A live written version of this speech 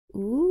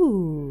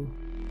Ooh.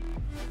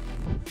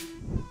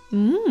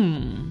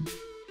 Mmm.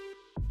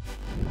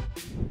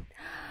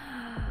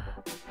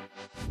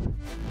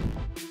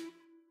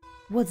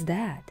 What's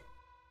that?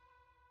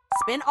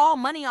 Spend all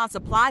money on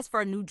supplies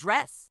for a new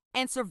dress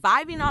and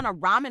surviving on a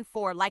ramen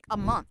for like a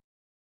month.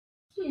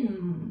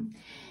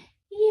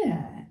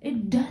 Yeah,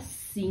 it does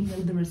seem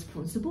like the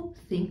responsible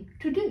thing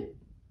to do.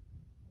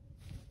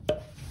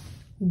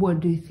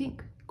 What do you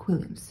think,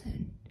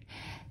 Williamson?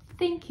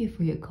 Thank you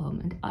for your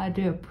comment. I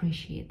do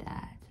appreciate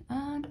that.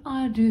 And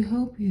I do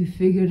hope you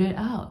figured it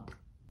out.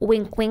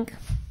 Wink, wink.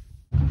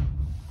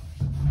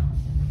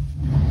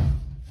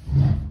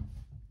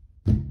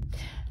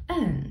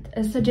 And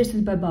as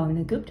suggested by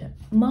Bhavana Gupta,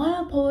 my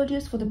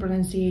apologies for the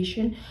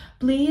pronunciation.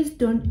 Please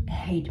don't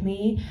hate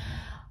me.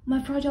 My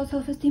fragile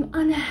self-esteem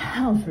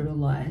unhealthy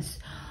relies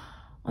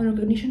on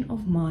recognition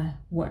of my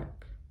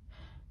work.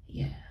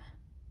 Yeah.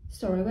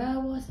 Sorry where I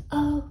was.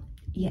 Oh,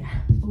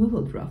 yeah. We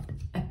will draft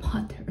a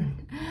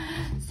pattern.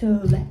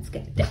 So let's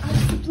get the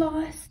art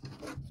supplies.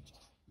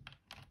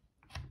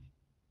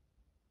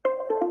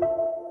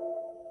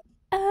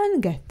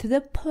 And get to the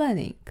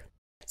planning.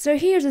 So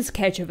here's a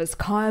sketch of a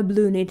sky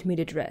blue knit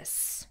midi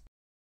dress.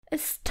 A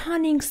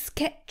stunning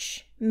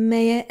sketch,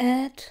 may I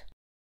add?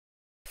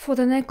 For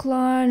the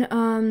neckline,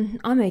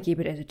 I may keep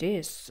it as it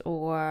is,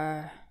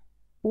 or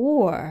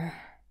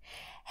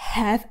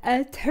have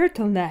a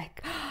turtleneck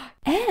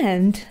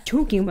and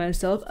choking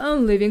myself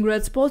and leaving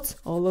red spots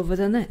all over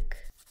the neck.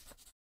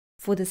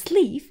 For the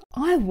sleeve,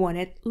 I want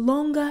it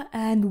longer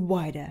and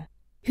wider.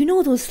 You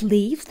know those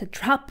sleeves that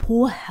trap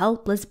poor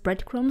helpless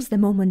breadcrumbs the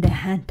moment their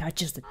hand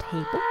touches the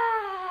table?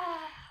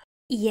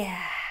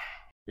 Yeah,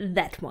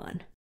 that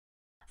one.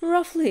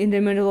 Roughly in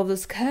the middle of the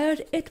skirt,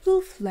 it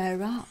will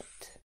flare out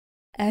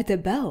at the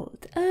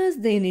belt, as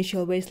the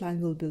initial waistline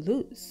will be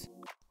loose.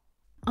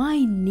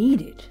 I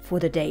need it for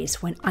the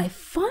days when I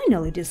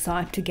finally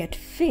decide to get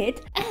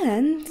fit,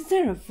 and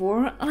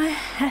therefore I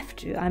have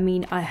to.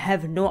 I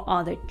have no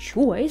other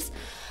choice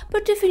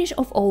but to finish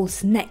off all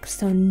snacks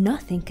so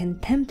nothing can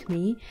tempt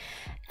me,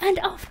 and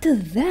after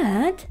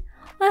that,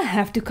 I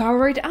have to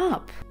cover it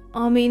up.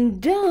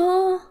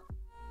 Duh.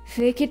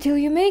 Fake it till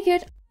you make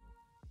it.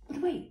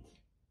 But wait,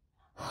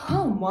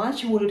 how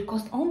much would it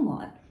cost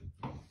online?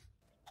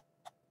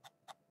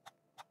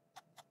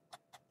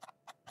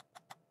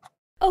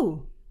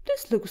 Oh,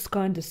 this looks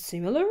kinda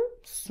similar,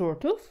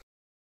 sort of.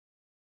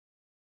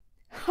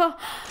 Ha!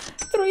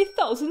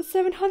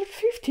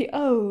 3,750!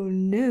 Oh,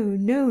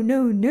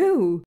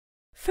 no.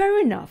 Fair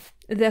enough,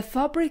 the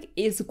fabric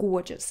is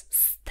gorgeous,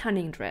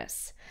 stunning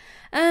dress.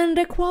 And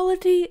the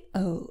quality,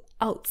 oh,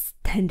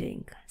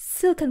 outstanding.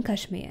 Silk and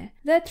cashmere,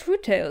 that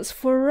retails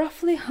for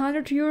roughly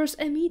 €100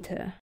 a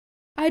meter.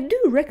 I do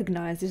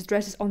recognize this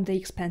dress is on the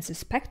expensive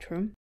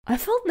spectrum. I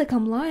felt like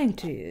I'm lying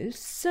to you,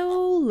 so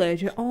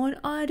later on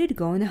I did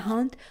go on a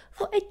hunt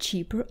for a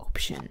cheaper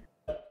option.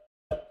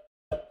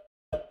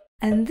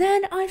 And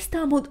then I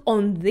stumbled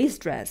on this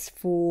dress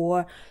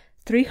for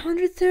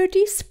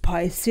 $330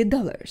 spicy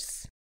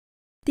dollars.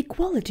 The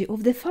quality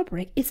of the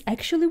fabric is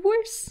actually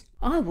worse.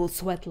 I will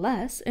sweat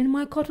less in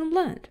my cotton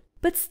blend,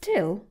 but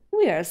still,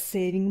 we are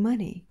saving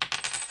money.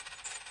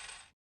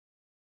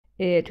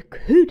 It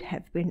could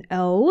have been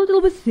a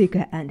little bit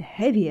thicker and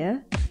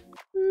heavier.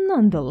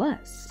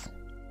 Nonetheless,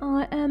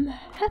 I am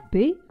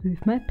happy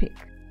with my pick.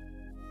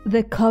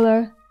 The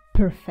color,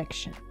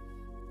 perfection.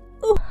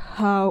 Oh,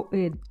 how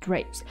it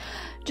drapes.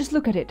 Just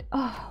look at it.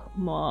 Oh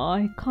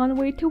my, can't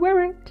wait to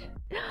wear it.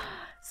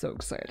 So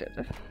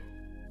excited.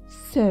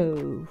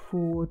 So,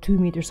 for 2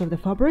 meters of the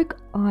fabric,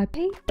 I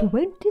paid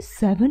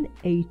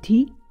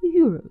 €27.80.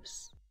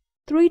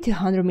 3 to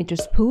 100 meter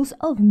spools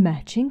of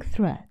matching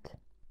thread.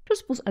 2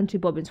 spools and 2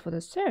 bobbins for the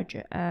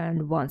serger,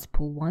 and 1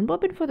 spool, 1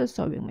 bobbin for the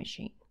sewing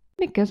machine.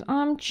 Because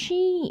I'm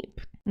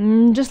cheap.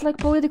 Just like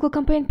political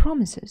campaign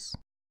promises.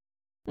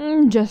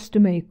 Just to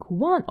make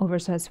 1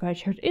 oversized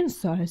sweatshirt in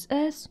size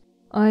S,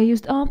 I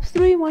used up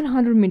 3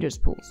 100 meter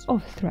spools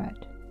of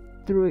thread.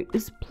 3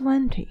 is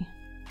plenty.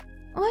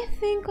 I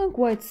think I'm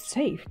quite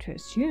safe to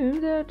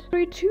assume that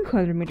 3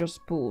 200 meter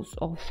spools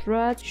of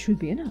thread should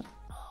be enough.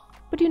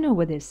 But you know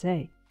what they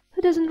say,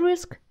 who doesn't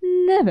risk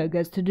never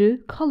gets to do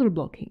color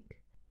blocking.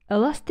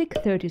 Elastic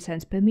 30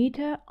 cents per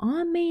meter,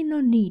 I may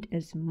not need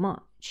as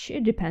much.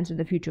 It depends on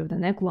the future of the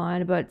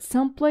neckline, but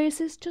some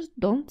places just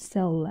don't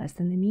sell less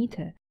than a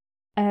meter.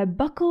 A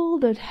buckle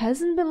that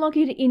hasn't been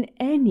located in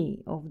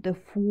any of the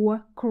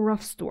 4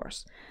 craft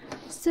stores,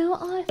 so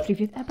I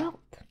thrifted about.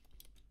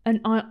 And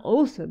I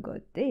also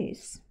got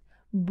this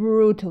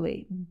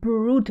brutally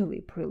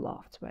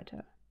pre-loved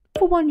sweater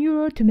for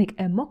 €1 to make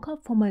a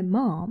mock-up for my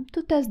mom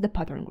to test the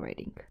pattern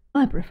grading.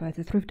 I prefer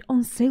to thrift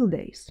on sale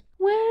days,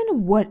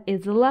 when what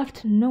is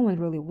left no one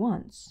really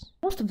wants.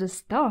 Most of the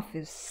stuff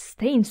is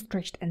stained,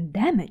 stretched and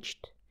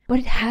damaged, but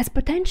it has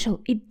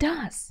potential, it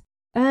does.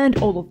 And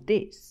all of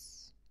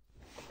this,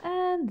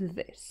 and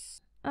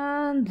this,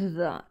 and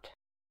that.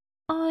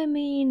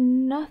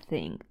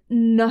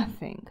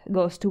 Nothing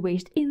goes to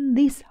waste in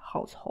this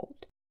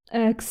household,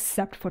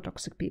 except for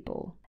toxic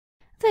people.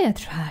 They are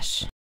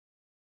trash.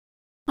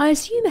 I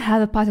assume you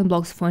have a pattern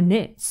blocks for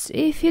knits.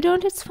 If you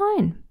don't, it's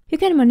fine. You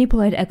can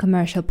manipulate a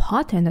commercial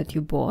pattern that you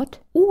bought,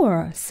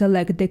 or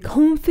select the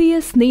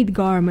comfiest knit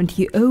garment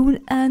you own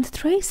and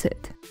trace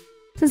it.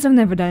 Since I've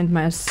never done it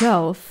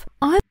myself,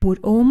 I put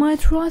all my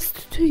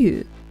trust to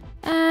you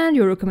and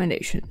your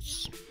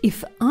recommendations.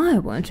 If I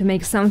want to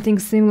make something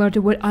similar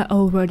to what I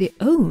already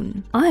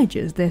own, I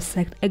just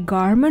dissect a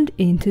garment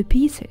into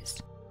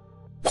pieces.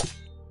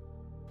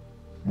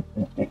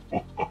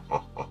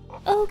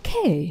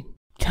 Okay,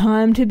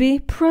 time to be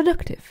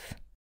productive.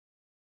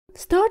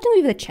 Starting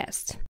with the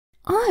chest,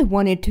 I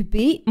want it to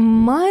be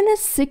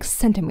 -6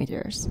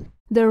 centimeters.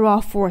 There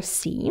are 4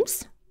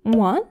 seams,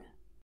 1,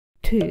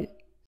 2,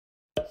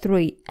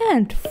 3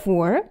 and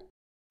 4.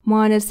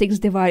 -6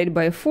 divided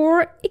by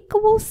 4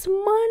 equals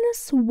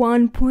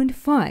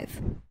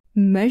 -1.5.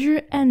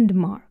 Measure and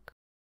mark.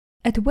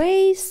 At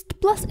waist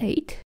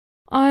 +8,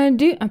 I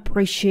do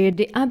appreciate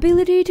the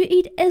ability to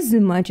eat as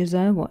much as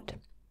I want,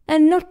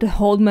 and not to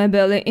hold my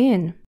belly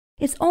in.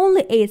 It's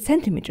only 8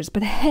 centimeters,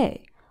 but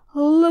hey,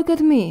 look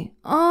at me,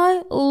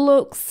 I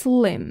look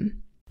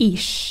slim.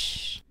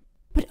 Ish.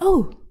 But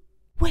oh,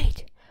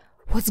 wait,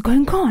 what's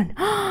going on?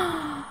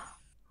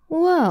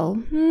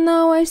 Well,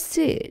 now I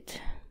see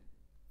it.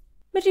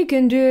 But you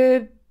can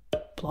do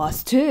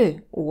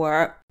 +2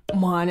 or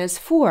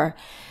 -4.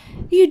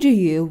 You do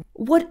you,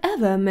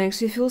 whatever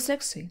makes you feel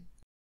sexy.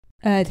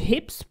 At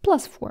hips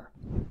 +4.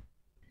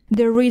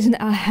 The reason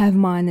I have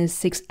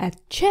 -6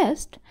 at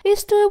chest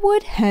is to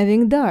avoid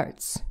having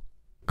darts.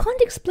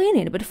 Can't explain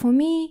it, but for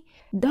me,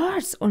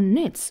 darts on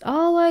knits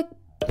are like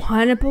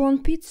pineapple on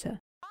pizza.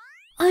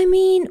 I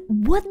mean,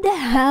 what the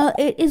hell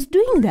it is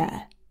doing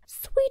there?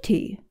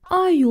 Sweetie,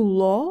 are you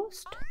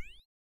lost?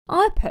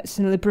 I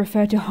personally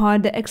prefer to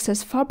hide the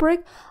excess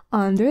fabric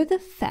under the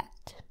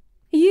fat.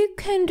 You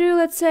can do,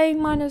 let's say,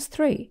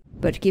 -3,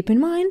 but keep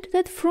in mind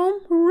that from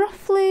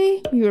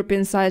roughly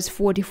European size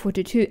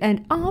 40-42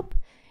 and up,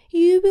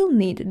 you will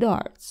need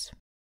darts.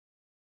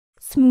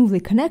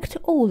 Smoothly connect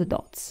all the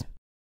dots.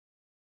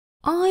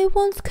 I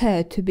want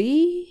skirt to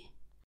be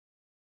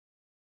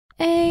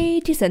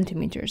 80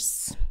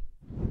 centimeters.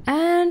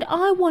 And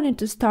I want it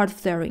to start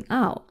flaring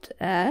out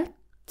at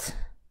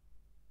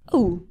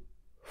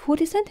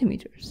 40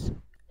 centimeters.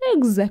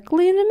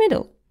 Exactly in the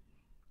middle.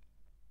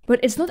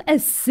 But it's not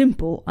as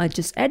simple as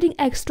just adding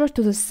extra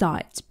to the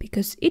sides,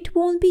 because it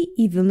won't be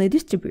evenly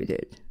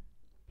distributed.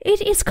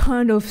 It is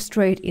kind of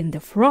straight in the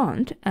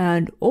front,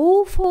 and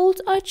all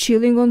folds are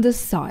chilling on the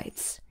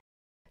sides.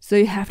 So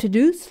you have to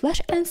do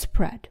slash and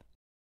spread.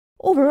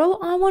 Overall,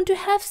 I want to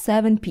have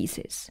 7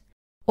 pieces.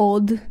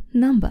 Odd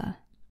number.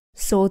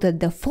 So that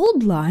the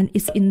fold line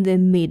is in the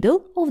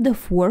middle of the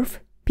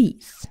 4th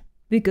piece,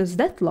 because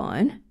that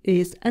line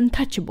is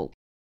untouchable.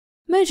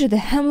 Measure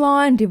the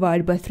hemline,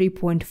 divide by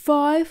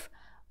 3.5,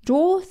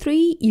 draw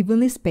 3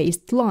 evenly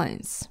spaced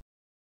lines.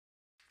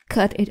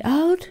 Cut it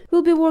out,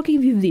 we'll be working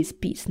with this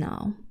piece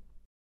now.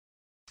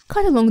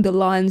 Cut along the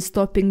line,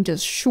 stopping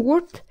just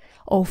short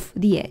of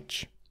the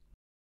edge.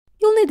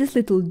 You'll need this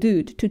little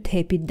dude to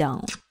tape it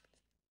down.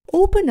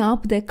 Open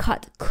up the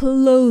cut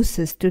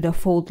closest to the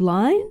fold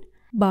line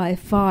by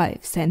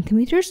 5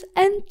 centimeters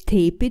and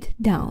tape it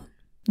down.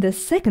 The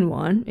second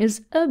one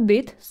is a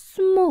bit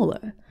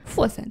smaller,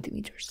 4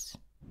 centimeters.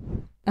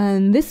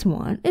 And this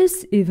one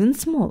is even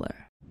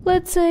smaller,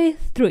 let's say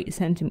 3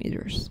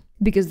 centimeters,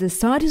 because the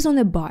side is on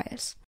a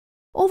bias.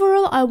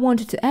 Overall, I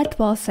wanted to add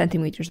 12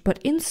 centimeters, but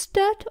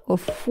instead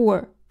of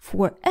 4,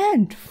 4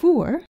 and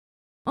 4,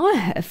 I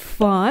have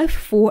 5,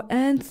 4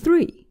 and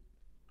 3.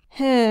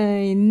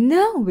 Hey,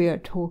 now we are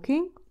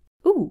talking.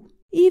 Ooh,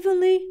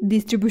 evenly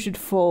distributed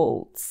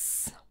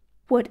folds.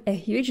 What a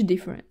huge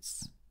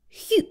difference.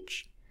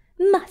 Huge.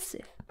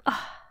 Massive.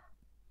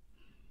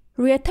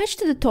 Reattach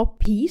to the top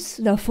piece,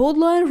 the fold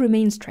line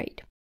remains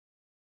straight.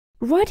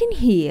 Right in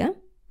here,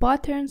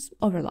 patterns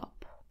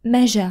overlap.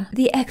 Measure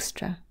the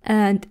extra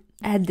and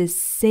add the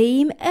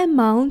same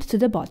amount to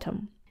the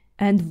bottom.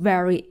 And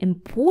very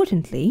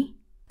importantly,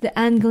 the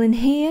angle in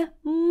here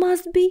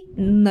must be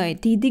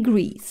 90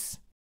 degrees.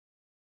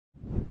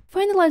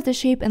 Finalize the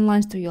shape and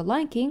lines to your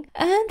liking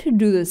and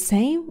do the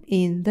same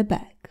in the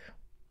back.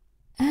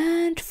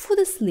 And for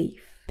the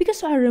sleeve,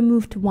 because I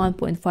removed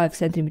 1.5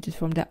 centimeters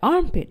from the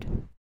armpit,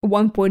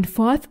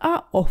 1.5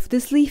 are off the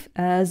sleeve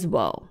as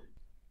well.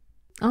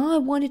 I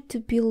want it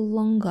to be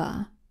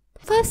longer.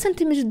 5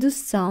 centimeters does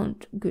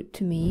sound good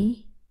to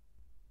me.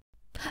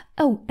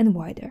 Oh, and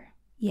wider.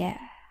 Yeah.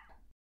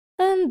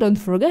 And don't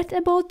forget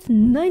about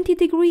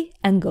 90-degree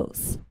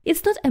angles.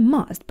 It's not a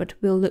must,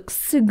 but will look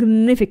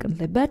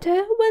significantly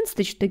better when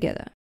stitched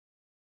together.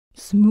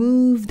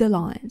 Smooth the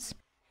lines.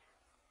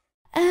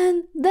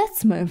 And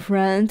that's, my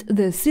friend,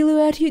 the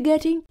silhouette you're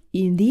getting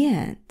in the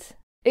end.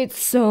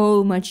 It's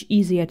so much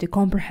easier to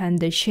comprehend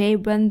the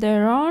shape when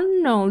there are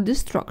no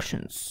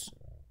distractions.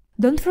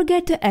 Don't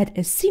forget to add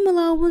a seam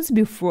allowance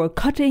before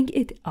cutting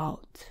it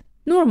out.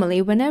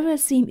 Normally, whenever a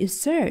seam is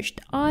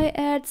serged, I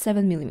add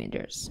 7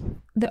 mm,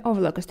 the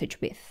overlock stitch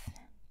width.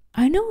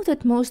 I know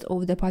that most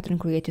of the pattern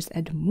creators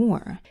add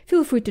more.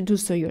 Feel free to do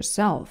so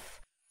yourself.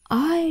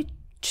 I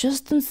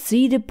just don't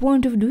see the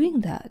point of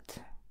doing that.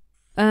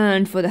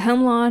 And for the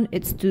hemline,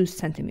 it's 2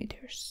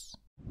 centimeters.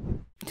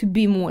 To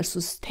be more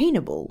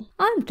sustainable,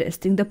 I'm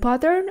testing the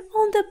pattern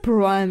on the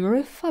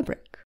primary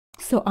fabric.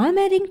 So I'm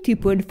adding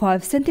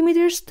 2.5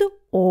 centimeters to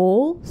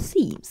all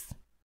seams.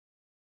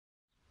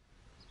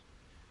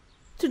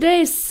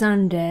 Today is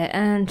Sunday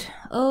and,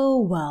 oh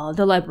well,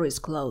 the library is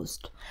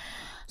closed,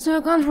 so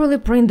I can't really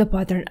print the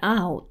pattern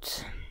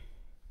out.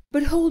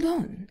 But hold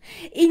on,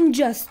 in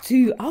just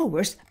 2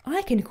 hours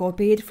I can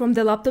copy it from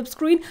the laptop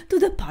screen to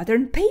the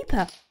pattern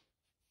paper.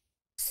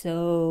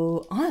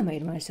 So I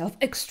made myself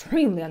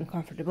extremely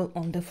uncomfortable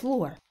on the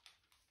floor.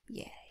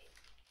 Yay.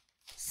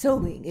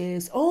 Sewing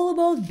is all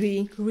about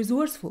being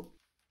resourceful.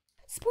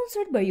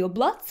 Sponsored by your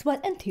blood,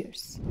 sweat and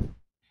tears.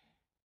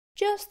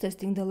 Just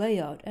testing the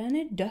layout and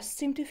it does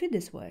seem to fit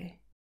this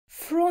way.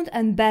 Front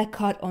and back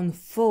cut on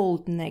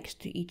fold next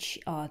to each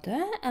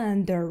other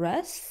and the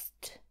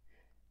rest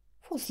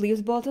for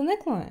sleeves, bottom,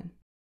 neckline.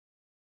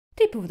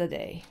 Tip of the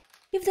day.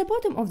 If the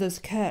bottom of the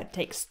skirt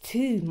takes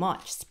too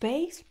much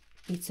space,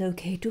 it's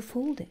okay to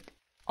fold it.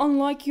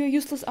 Unlike your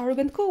useless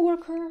arrogant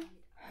coworker.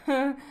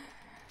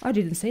 I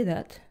didn't say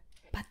that.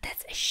 But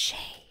that's a shame.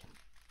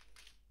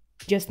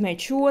 Just make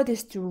sure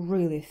this to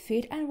really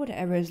fit and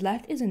whatever is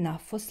left is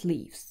enough for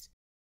sleeves.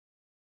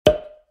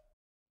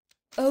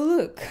 Oh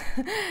look,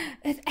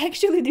 it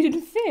actually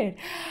didn't fit.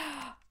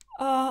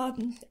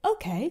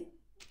 Okay.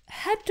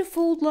 Had to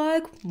fold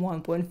like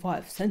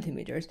 1.5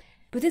 centimeters,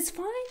 but it's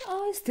fine,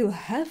 I still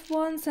have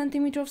 1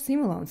 centimeter of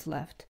seam allowance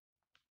left.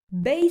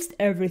 Baste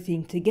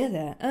everything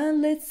together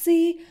and let's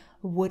see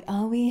what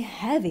are we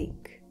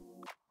having.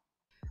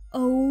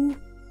 Oh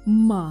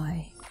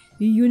my,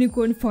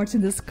 unicorn farts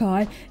in the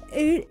sky,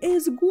 it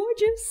is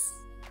gorgeous.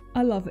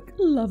 I love it,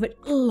 love it,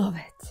 love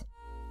it.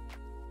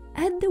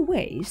 At the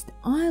waist,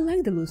 I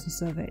like the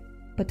looseness of it,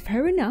 but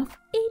fair enough,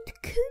 it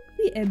could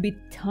be a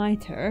bit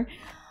tighter.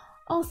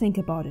 I'll think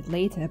about it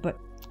later, but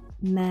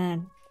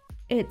man,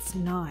 it's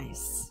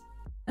nice.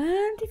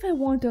 And if I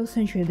want to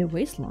accentuate the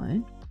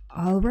waistline,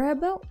 I'll wear a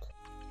belt.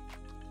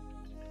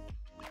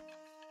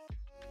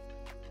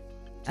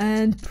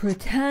 And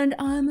pretend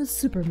I'm a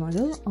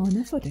supermodel on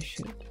a photo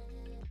shoot.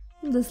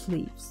 The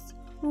sleeves.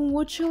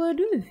 What shall I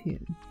do with you?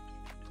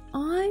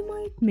 I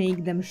might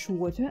make them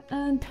shorter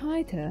and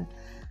tighter.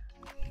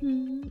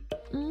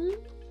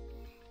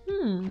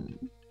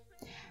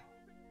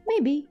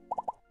 Maybe.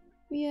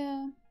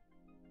 Yeah.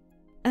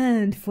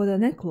 And for the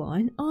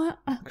neckline, I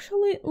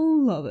actually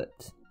love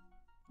it.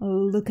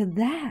 Look at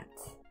that.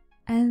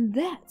 And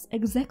that's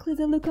exactly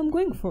the look I'm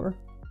going for.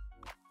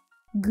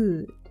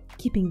 Good.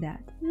 Keeping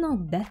that,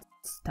 not that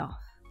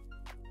stuff.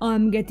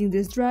 I'm getting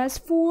this dress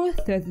for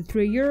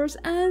 33 euros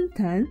and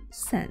 10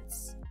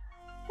 cents.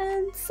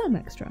 And some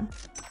extra.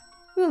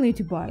 We'll need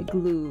to buy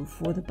glue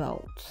for the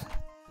belt.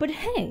 But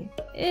hey,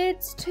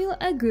 it's still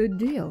a good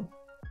deal.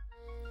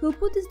 We'll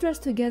put this dress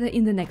together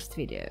in the next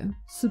video.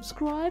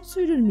 Subscribe so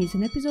you don't miss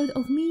an episode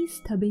of me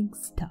stubbing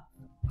stuff.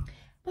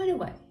 By the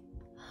way,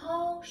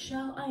 how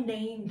shall I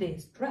name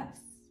this dress?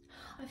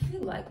 I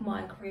feel like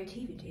my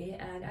creativity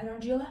and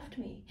energy left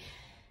me.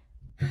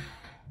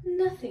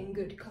 Nothing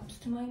good comes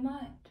to my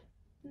mind.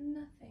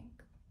 Nothing.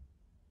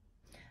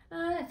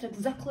 And that's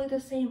exactly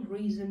the same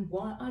reason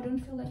why I don't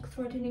feel like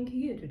threatening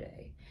you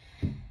today.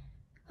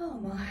 Oh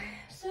my.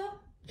 So,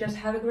 just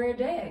have a great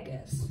day, I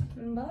guess.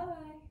 Bye.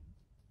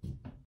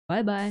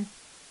 Bye-bye.